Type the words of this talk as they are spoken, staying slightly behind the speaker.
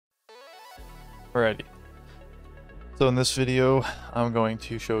Alrighty, so in this video I'm going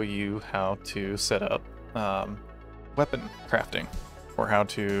to show you how to set up weapon crafting, or how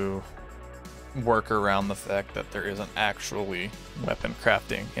to work around the fact that there isn't actually weapon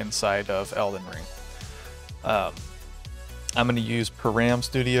crafting inside of Elden Ring. I'm going to use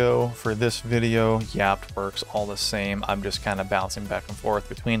ParamStudio for this video. Yapped works all the same. I'm just kind of bouncing back and forth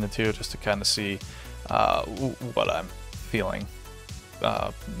between the two just to kind of see what I'm feeling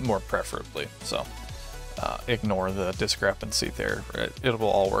more preferably. So ignore the discrepancy there. It will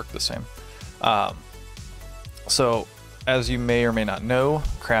all work the same. So as you may or may not know,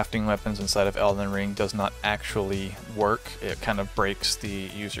 crafting weapons inside of Elden Ring does not actually work. It kind of breaks the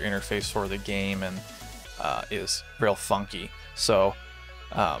user interface for the game and is real funky. So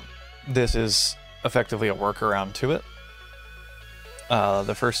this is effectively a workaround to it.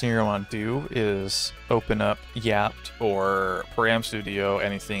 The first thing you're going to want to do is open up Yapped or ParamStudio,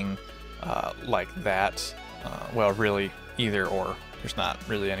 anything like that. Well, really either or. There's not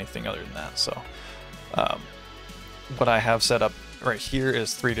really anything other than that. So what I have set up right here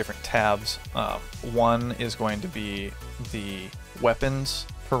is 3 different tabs. One is going to be the weapons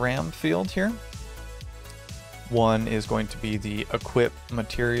param field here. One is going to be the equip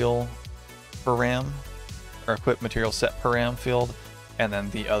material param, or equip material set param field, and then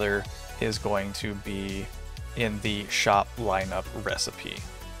the other is going to be in the shop lineup recipe.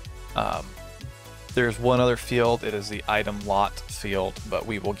 There's one other field. It is the item lot field, but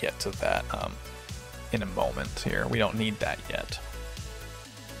we will get to that in a moment here. We don't need that yet.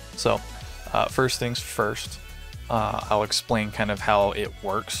 So first things first, I'll explain kind of how it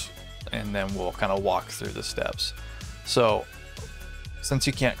works, and then we'll kind of walk through the steps. So since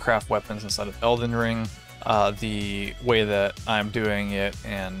you can't craft weapons inside of Elden Ring, the way that I'm doing it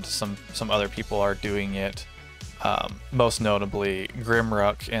and some other people are doing it, most notably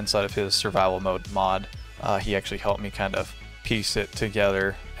Grimruck inside of his survival mode mod, he actually helped me kind of piece it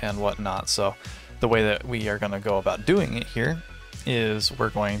together and whatnot. So the way that we are going to go about doing it here is we're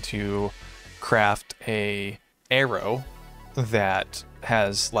going to craft a arrow that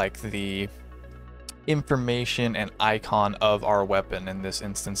has like the information and icon of our weapon. In this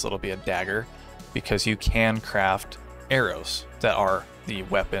instance it'll be a dagger, because you can craft arrows that are the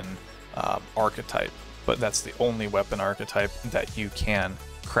weapon archetype, but that's the only weapon archetype that you can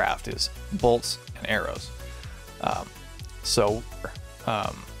craft is bolts and arrows.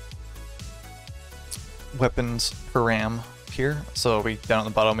 Weapons param here. So down at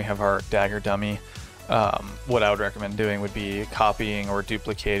the bottom we have our dagger dummy. What I would recommend doing would be copying or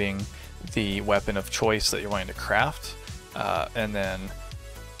duplicating the weapon of choice that you're wanting to craft, and then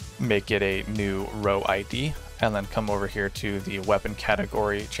make it a new row ID, and then come over here to the weapon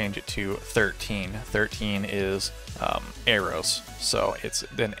category, change it to 13. 13 is arrows, so it's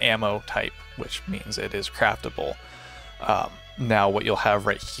an ammo type, which means it is craftable. Now what you'll have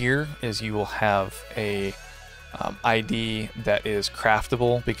right here is you will have a ID that is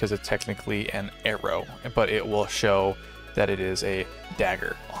craftable, because it's technically an arrow, but it will show that it is a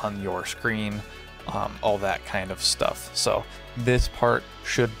dagger on your screen, all that kind of stuff. So this part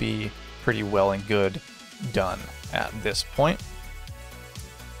should be pretty well and good done at this point.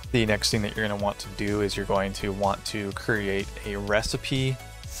 The next thing that you're going to want to do is you're going to want to create a recipe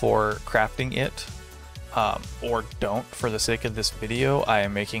for crafting it, or don't. For the sake of this video, I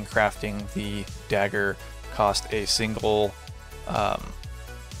am making crafting the dagger cost a single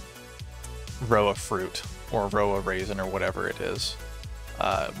row of fruit or row of raisin or whatever it is.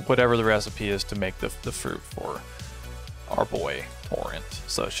 Whatever the recipe is to make the fruit for our boy Torrent.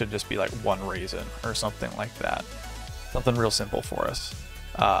 So it should just be like 1 raisin or something like that. Something real simple for us.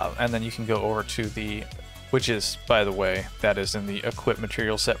 And then you can go over to the, which is, by the way, that is in the equip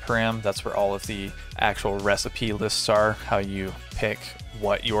material set param. That's where all of the actual recipe lists are, how you pick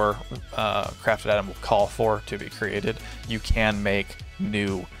what your crafted item will call for to be created. You can make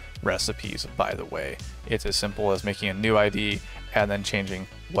new recipes, by the way. It's as simple as making a new ID and then changing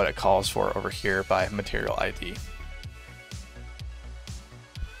what it calls for over here by material ID.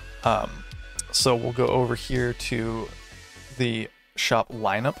 So we'll go over here to the shop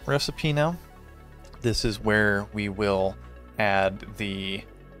lineup recipe now. This is where we will add the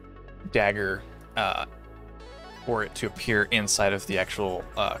dagger for it to appear inside of the actual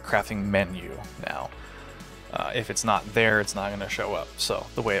crafting menu now. If it's not there, it's not going to show up. So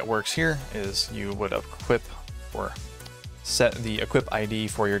the way it works here is you would equip or set the equip ID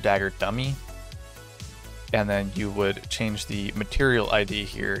for your dagger dummy, and then you would change the material ID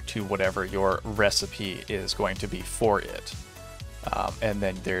here to whatever your recipe is going to be for it. And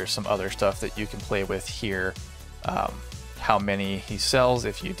then there's some other stuff that you can play with here. How many he sells.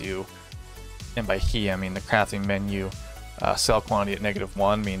 If you do and by he I mean the crafting menu sell quantity at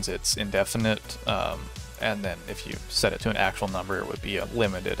 -1 means it's indefinite, and then if you set it to an actual number, it would be a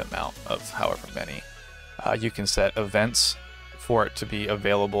limited amount of however many. You can set events for it to be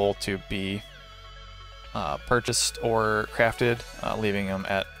available to be purchased or crafted. Leaving them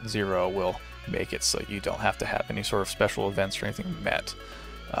at 0 will make it so you don't have to have any sort of special events or anything met.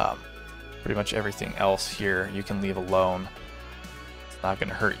 Pretty much everything else here you can leave alone. It's not going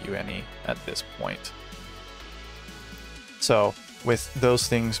to hurt you any at this point. So with those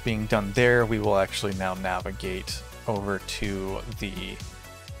things being done there, we will actually now navigate over to the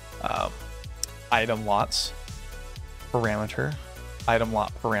item lots parameter, item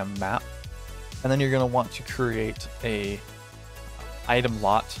lot param map, and then you're going to want to create a item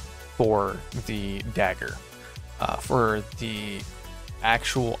lot for the dagger. For the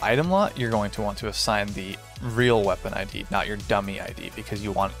actual item lot, you're going to want to assign the real weapon ID, not your dummy ID, because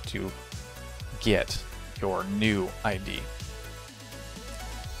you want to get your new ID.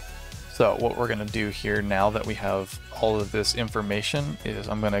 So what we're going to do here now that we have all of this information is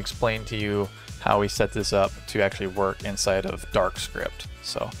I'm going to explain to you how we set this up to actually work inside of Darkscript.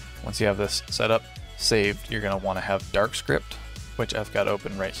 So once you have this set up, saved, you're going to want to have Darkscript, which I've got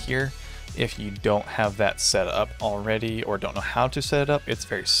open right here. If you don't have that set up already or don't know how to set it up, it's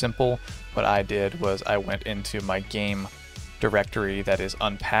very simple. What I did was I went into my game directory that is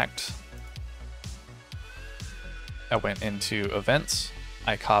unpacked. I went into events.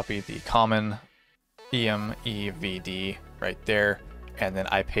 I copied the common EMEVD right there, and then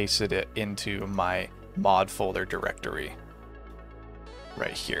I pasted it into my mod folder directory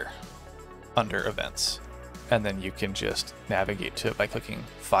right here under events. And then you can just navigate to it by clicking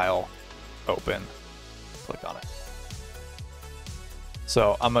File, Open, click on it.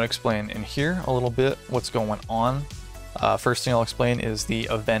 So I'm going to explain in here a little bit what's going on. First thing I'll explain is the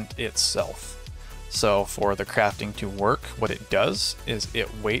event itself. So for the crafting to work, what it does is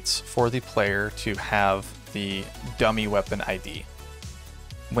it waits for the player to have the dummy weapon ID.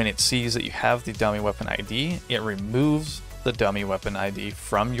 When it sees that you have the dummy weapon ID, it removes the dummy weapon ID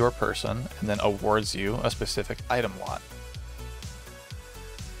from your person and then awards you a specific item lot.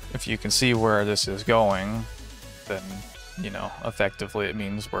 If you can see where this is going, then, you know, effectively it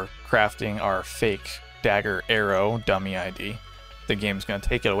means we're crafting our fake dagger arrow dummy ID. The game's going to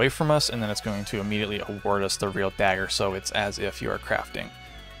take it away from us, and then it's going to immediately award us the real dagger, so it's as if you are crafting.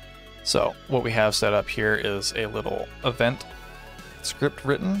 So what we have set up here is a little event script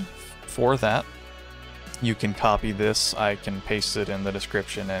written for that. You can copy this, I can paste it in the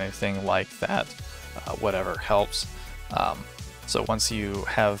description, anything like that, whatever helps. So once you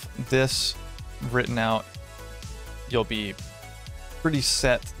have this written out, you'll be pretty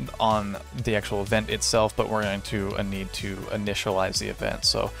set on the actual event itself, but we're going to need to initialize the event.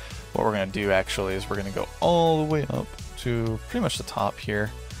 So what we're going to do actually is we're going to go all the way up to pretty much the top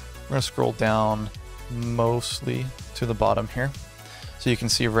here. We're going to scroll down mostly to the bottom here. So you can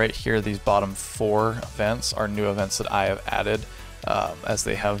see right here, these bottom 4 events are new events that I have added, as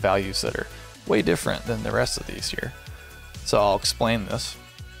they have values that are way different than the rest of these here. So I'll explain this.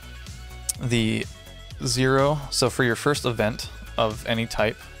 The 0, so for your first event of any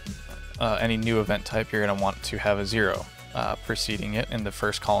type, any new event type, you're going to want to have a 0 preceding it in the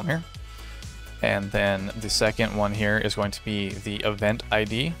first column here. And then the second one here is going to be the event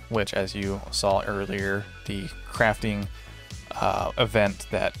ID, which, as you saw earlier, the crafting event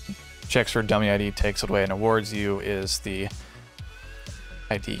that checks for dummy ID, takes it away, and awards you is the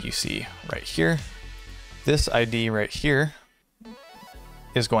ID you see right here. This ID right here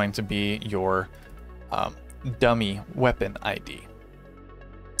is going to be your dummy weapon ID.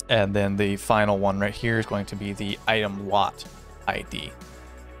 And then the final one right here is going to be the item lot ID.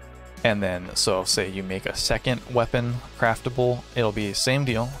 And then, so say you make a second weapon craftable, it'll be the same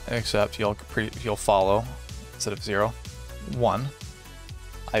deal, except you'll follow, instead of 0, 1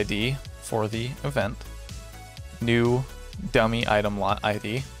 ID for the event, new dummy item lot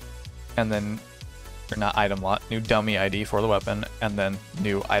ID, and then, or not item lot, new dummy ID for the weapon, and then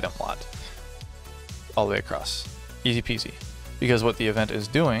new item lot. All the way across. Easy peasy. Because what the event is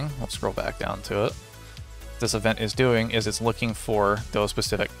doing, let's scroll back down to it. This event is doing is it's looking for those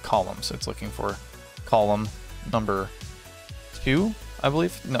specific columns. It's looking for column number 2, I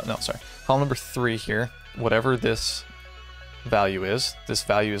believe. No, sorry. Column number 3 here. Whatever this value is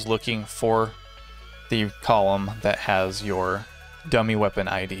looking for the column that has your dummy weapon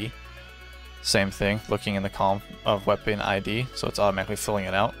ID. Same thing, looking in the column of weapon ID, so it's automatically filling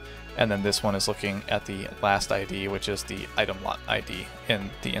it out. And then this one is looking at the last ID, which is the item lot ID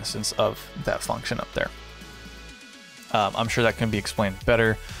in the instance of that function up there. I'm sure that can be explained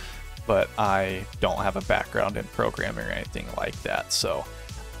better, but I don't have a background in programming or anything like that. So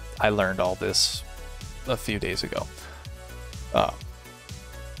I learned all this a few days ago.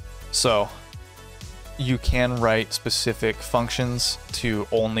 So you can write specific functions to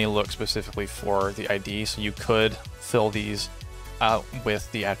only look specifically for the ID. So you could fill these out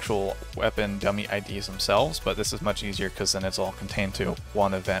with the actual weapon dummy IDs themselves, but this is much easier because then it's all contained to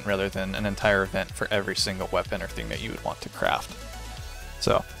one event rather than an entire event for every single weapon or thing that you would want to craft.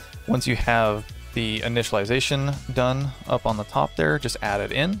 So once you have the initialization done up on the top there, just add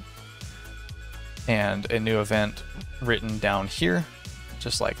it in, and a new event written down here,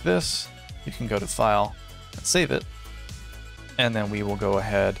 just like this. You can go to File and save it, and then we will go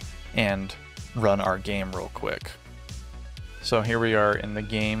ahead and run our game real quick. So here we are in the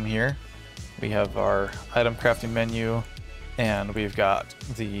game here. We have our item crafting menu, and we've got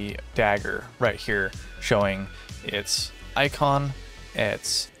the dagger right here showing its icon,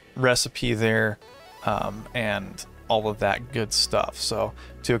 its recipe there, and all of that good stuff. So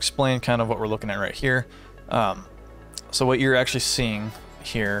to explain kind of what we're looking at right here, so what you're actually seeing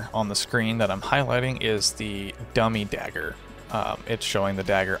here on the screen that I'm highlighting is the dummy dagger. It's showing the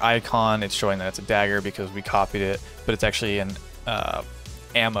dagger icon, it's showing that it's a dagger because we copied it, but it's actually an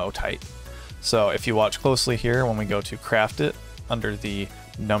ammo type. So if you watch closely here, when we go to craft it, under the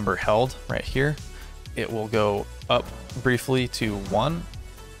number held right here, it will go up briefly to 1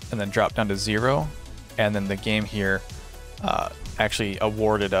 and then drop down to 0, and then the game here actually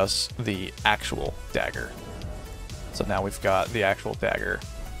awarded us the actual dagger. So now we've got the actual dagger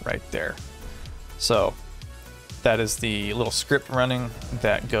right there. So that is the little script running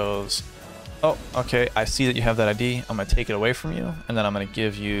that goes, oh, okay, I see that you have that ID. I'm going to take it away from you, and then I'm going to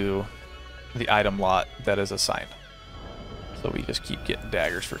give you the item lot that is assigned. So we just keep getting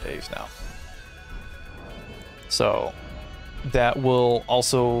daggers for days now. So that will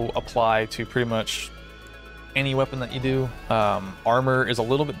also apply to pretty much any weapon that you do. Armor is a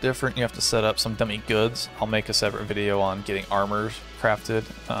little bit different. You have to set up some dummy goods. I'll make a separate video on getting armors crafted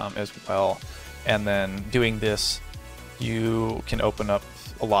as well. And then doing this, you can open up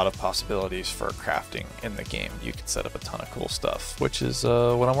a lot of possibilities for crafting in the game. You can set up a ton of cool stuff, which is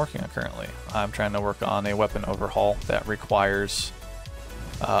what I'm working on currently. I'm trying to work on a weapon overhaul that requires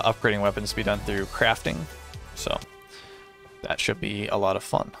upgrading weapons to be done through crafting. So that should be a lot of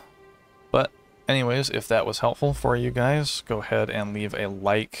fun. But anyways, if that was helpful for you guys, go ahead and leave a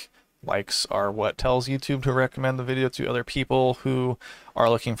like. Likes are what tells YouTube to recommend the video to other people who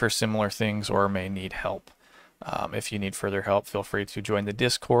are looking for similar things or may need help. If you need further help, feel free to join the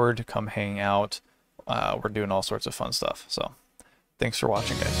Discord, come hang out. We're doing all sorts of fun stuff. So thanks for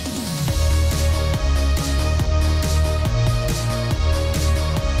watching, guys.